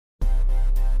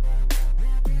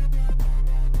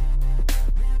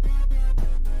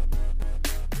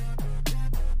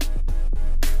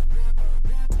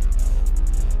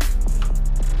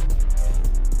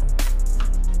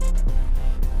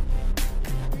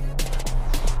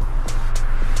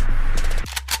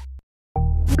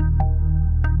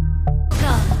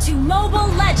Global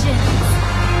Legends!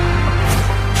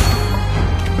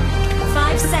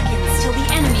 5 seconds till the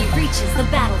enemy reaches the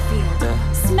battlefield.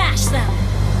 Smash them!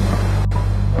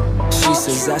 She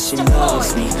says that she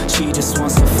loves me, she just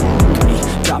wants to fuck me.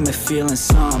 Got me feeling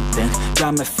something,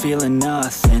 got me feeling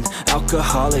nothing.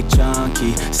 Alcoholic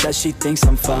junkie, says she thinks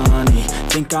I'm funny.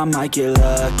 Think I might get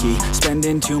lucky,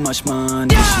 spending too much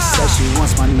money. She says she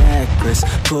wants my necklace,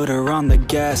 put her on the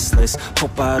guest list.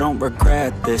 Hope I don't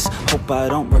regret this, hope I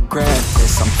don't regret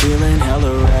this. I'm feeling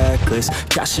hella reckless,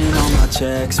 cashing all my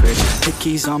checks rich.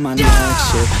 Hickeys on my neck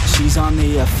shit, she's on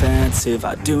the offensive.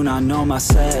 I do not know my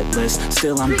set list,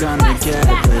 still I'm gonna get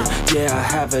lit. Yeah, I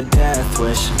have a death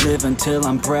wish, live until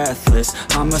I'm breathless.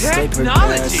 I'ma stay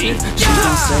progressive, she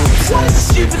gon' say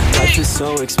obsessive. Life is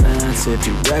so expensive,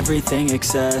 do everything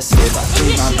excessive. I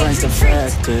think my brain's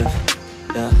defective,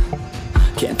 yeah.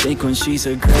 Can't think when she's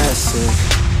aggressive,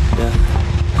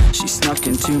 yeah. She snuck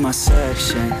into my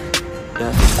section,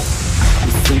 yeah.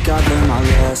 You think I learned my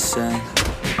lesson,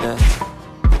 yeah.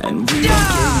 And we ain't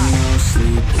getting no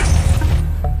sleep.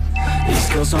 These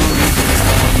girls don't even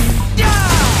tell me.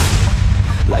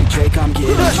 Like Drake, I'm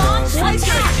getting trophies. Why is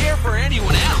there a chair for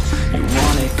anyone else? You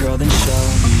want it, girl, then show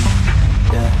me,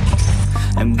 yeah.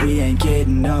 And we ain't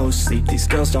getting no sleep. These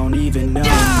girls don't even know me.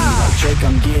 Like Drake,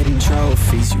 I'm getting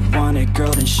trophies. You want it,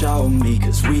 girl, then show me.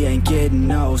 Cause we ain't getting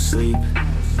no sleep,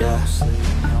 yeah.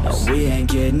 No, we ain't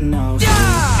getting no sleep,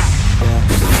 yeah.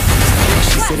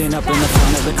 She's sitting up in the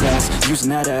front of the class, using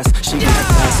that ass, she got that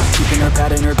class. Keeping her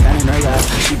pad and her pen in her lap.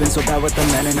 She been so bad with the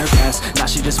men in her past. Now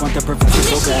she just want the professor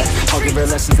so bad. I'll give her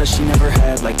lessons that she never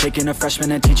had, like taking a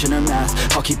freshman and teaching her math.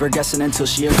 I'll keep her guessing until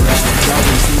she a grad.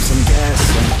 Always leave some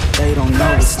guessing, they don't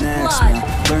know what's next, man.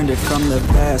 Learned it from the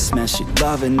best, man. She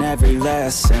loving every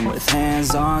lesson with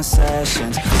hands-on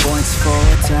sessions. Points for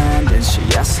attendance, she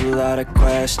asks a lot of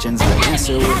questions. I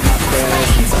answer with my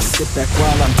presence. I sit back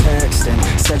while I'm texting.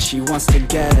 Said she wants to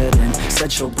get it in,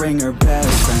 said she'll bring her best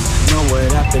friend. Know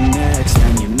what happened next,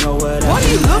 man, you know what are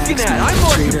you looking next, at? man. I'm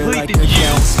more Treat her complete like than a you.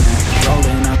 guest, man.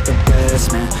 Rolling out the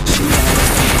best, man. She had a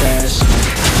confession,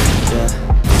 yeah.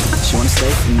 She wanna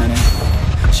stay for a minute,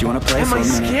 she wanna play for a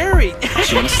minute. Scary?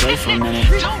 She wanna stay for a minute,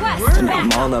 and now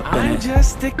I'm all up in it.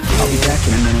 Just a kid. I'll be back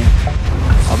in a minute,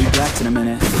 I'll be back in a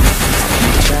minute. I'll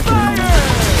be back in a minute,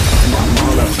 and now I'm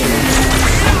all up in it.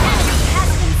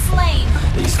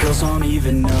 These girls don't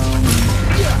even know me.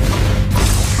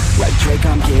 Like Drake,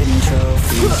 I'm getting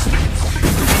trophies.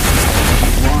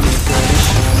 Want it, girl, to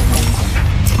show me,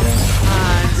 yeah.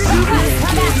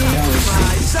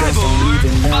 These girls don't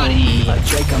even know me. Like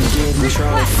Drake, I'm getting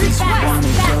trophies. You want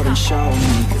it, girl, then show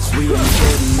me. Cause we ain't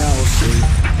getting no sleep,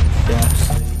 yeah.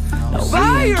 No, we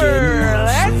ain't getting no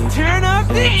Let's sleep. turn up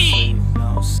the heat.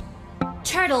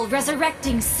 Turtle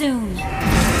resurrecting soon.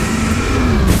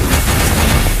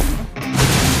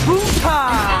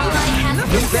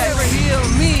 You better heal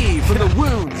me from the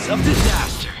wounds of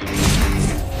disaster.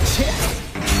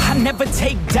 I never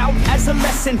take doubt as a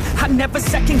lesson. I never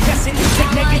second guess it.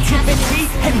 Take negativity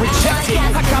and reject it.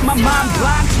 I got my mind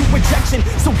blind to rejection,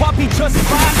 so I'll be just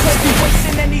fine. Won't be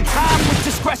wasting any time with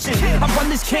discretion. I run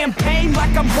this campaign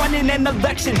like I'm running an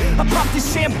election. I pop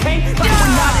this champagne like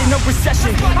we're not in a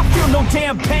recession. I feel no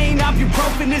damn pain.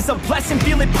 Ibuprofen is a blessing.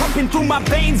 Feel it pumping through my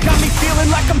veins. Got me feeling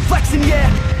like I'm flexing,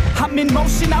 yeah. I'm in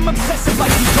motion, I'm obsessive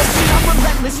like the ocean. I'm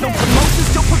relentless, no promotion,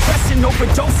 still progressing.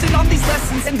 Overdosing on these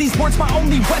lessons, and these words my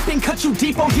only weapon. Cut you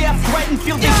deep, oh yeah, I threaten.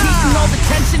 Feel the heat and all the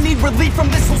tension. Need relief from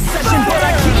this whole session, but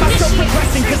I keep myself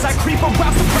progressing, cause I creep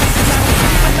around suppressing.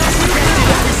 I don't sleep and I'm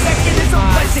rejected. Every second is a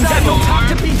blessing. Got no time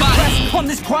to be depressed. On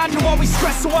this grind, you always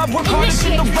stress, so I work harder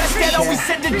than the rest. That always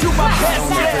said to do my best,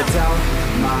 Don't ever doubt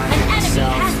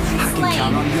myself. I can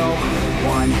count on no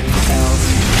one else.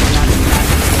 When I do not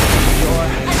your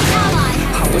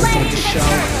I was told to show,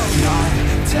 not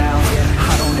tell.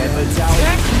 I don't ever doubt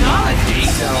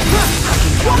myself. I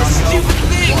can count on no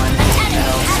one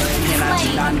else. And I do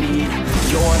not need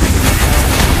your help.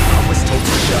 I was told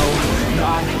to show,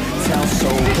 not tell. So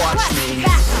watch me.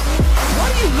 What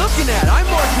are you looking at? I'm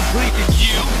more complete than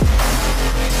you.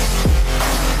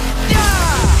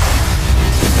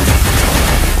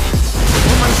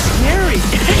 Am I scary?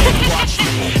 Watch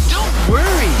me. Don't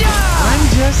worry. I'm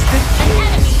just a kid. An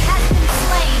enemy has been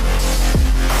slain.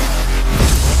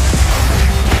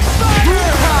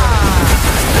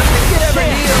 Nothing could ever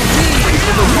heal me.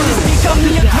 Got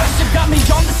me aggressive, got me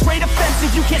on the straight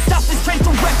offensive. You can't stop this straight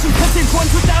direction, cause it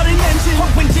runs without an engine. Or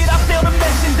when did I fail to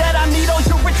mention that I need all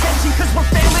your attention? Cause we're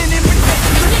failing in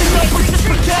retention. Listen up or just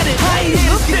forget it. I ain't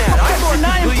looking at perfection,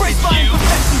 I embrace my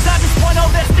imperfections. I just want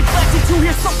all that's neglected to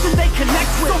hear something they connect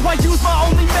with. So I use my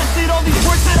only method, all these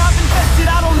words that I've invested.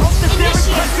 I don't hope that they're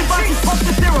expressive, I just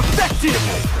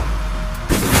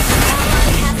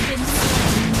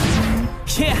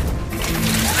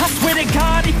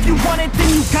want it, then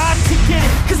you got to get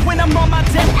it. Cause when I'm on my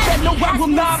deathbed, no, I will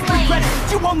not regret it.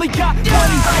 You only got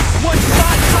one life, one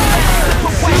shot, so let's slip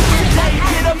away today.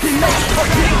 Get up and make a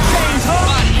big change,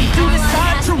 huh? You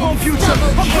decide your own future,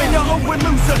 a winner or a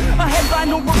loser, a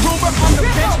headline or a rumor, on the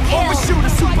bench or a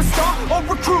shooter, superstar or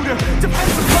recruiter,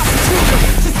 defensive prosecutor,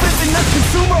 just living a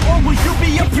consumer, or will you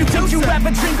be a producer? If you have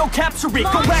a dream, go capture it,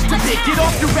 go after it, get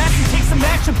off your ass and take some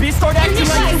action, bitch. Start acting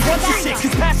like you want your shit,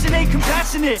 cause passion ain't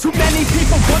compassionate. Too many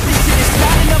people want this shit, it's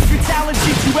not enough your talent,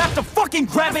 shit. You have to fucking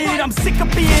grab it. I'm sick of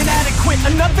being inadequate.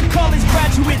 Another college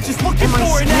graduate just looking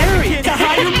for an advocate to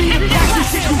hire me to back your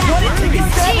shit. You want it, take a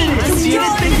stab at it. You need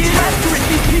this thing, get after it.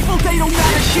 These people, they don't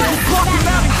matter shit. Just block them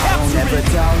out and capture it.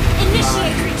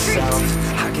 Initiate retreat.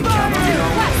 I can count on you.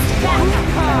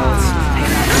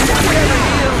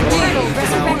 Turtle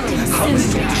resurrecting soon.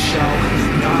 Show,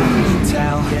 not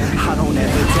tell. I don't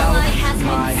ever doubt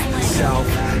myself.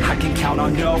 I can count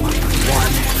on no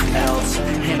one else,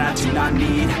 and I do not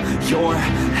need your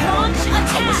help.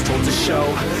 I was told to show,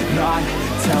 not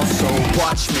tell, so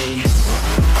watch me.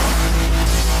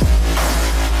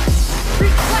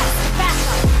 Request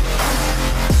backup.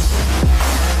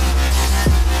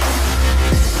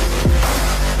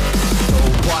 So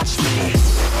watch me.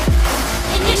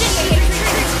 Initiate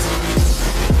retreat.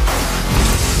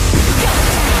 Go.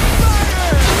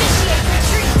 Initiate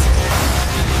retreat.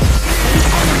 The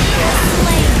enemy has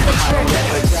slain the turtle.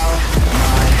 Never doubt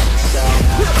myself.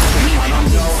 You have been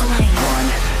slain. One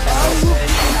else,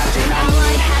 and I do not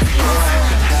Ally need has been slain.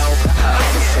 help. I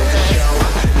was told to show,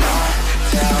 not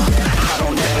tell. I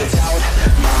don't ever doubt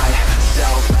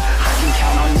myself. I can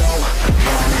count on no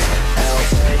one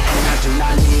else, and I do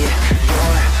not need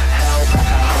your help.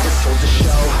 I was told to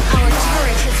show. Our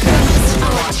turret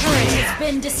has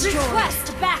been destroyed. Request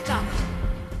backup.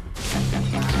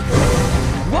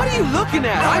 What are you looking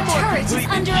at? Our I'm more turret is complete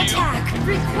than under you. attack.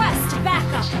 Request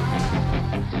backup.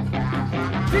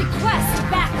 Request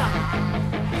backup.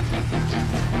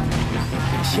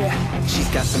 Yeah, she's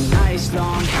got some nice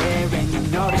long hair, and you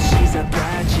know that she's a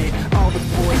bad chick. All the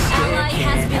boys Ally stare, has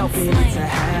can't been help it, slain. it's a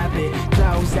habit.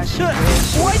 Clothes that she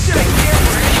wears, Why should I care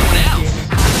for anyone else?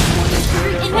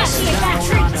 Initiate that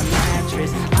on a retreat.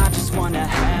 mattress. I just wanna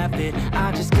have it,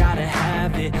 I just gotta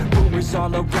have it. Rumors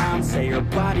all around say her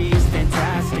body is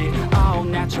fantastic, all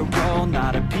natural,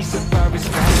 not a piece of fur is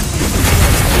plastic.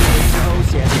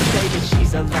 Yeah, they say that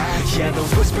she's a latch. Yeah, the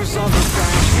whispers all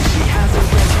around, and she has a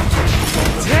reputation for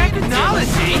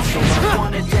Technology? so I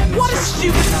wanna demonstrate. What a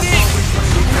stupid thing!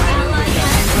 Ally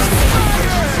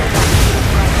has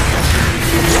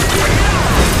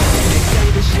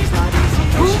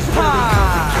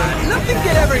Hoo-ha! Nothing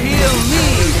can ever heal me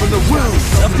from the wounds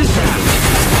of disaster.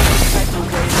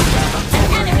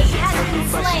 An enemy has been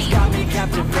slain. Got me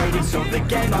captivated, so the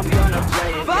game I'm gonna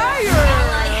play it. Fire!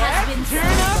 Ally has been Turn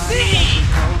slain. up the heat!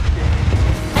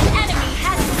 An enemy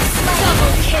has been slain.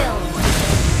 Double kill.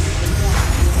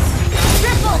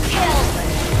 Triple kill.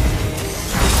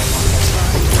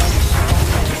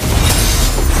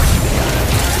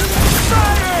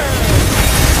 Fire!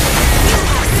 You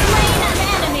have slain an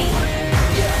enemy.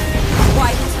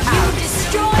 Wiped out. You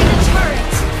destroyed a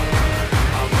turret.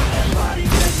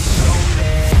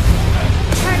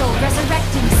 Turtle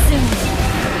resurrecting soon.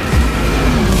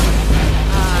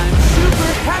 I'm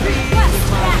super happy! Request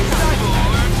backup.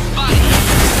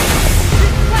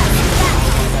 Request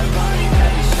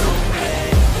backup.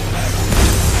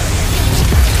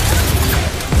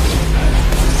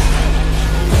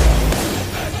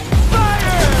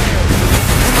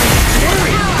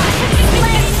 Ally has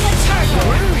slain the turtle.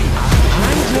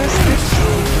 I'm just a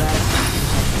kid.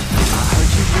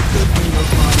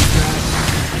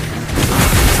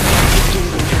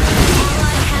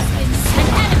 Ally has been slain.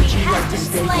 An enemy has been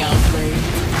slain.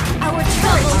 Our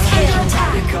turret is under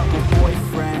attack. Couple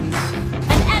boyfriends,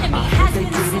 An enemy has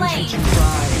been slain.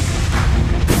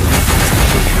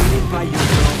 hated by your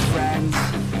girlfriends.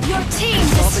 Your team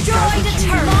destroyed a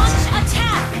turret. Launch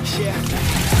attack. Yeah,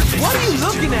 What are you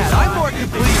looking at? I'm more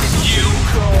complete than you.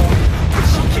 where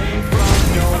she came from,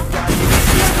 nobody.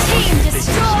 Your team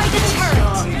destroyed a turret.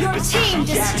 Your team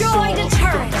destroyed a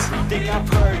turret. Everything I've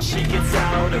heard, she gets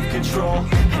out of control.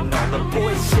 And all the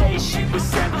boys say she was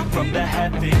sent from the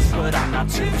heavens, but I'm not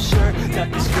too sure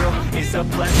that this girl is a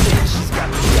blessing. She's got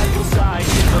the devil's eyes,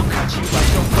 and they'll cut you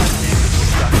like a weapon.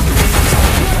 She's stuck in my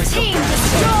heart Your like a team blessing.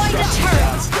 destroyed a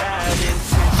turret. Bad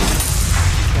intentions.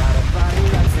 Got a body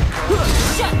like a cold.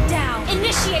 Shut down.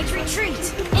 Initiate retreat.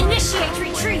 Initiate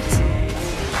retreat.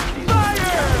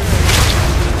 Fire!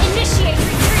 Initiate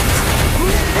retreat.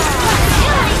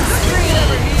 Killing spree.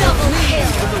 Double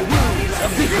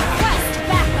kill.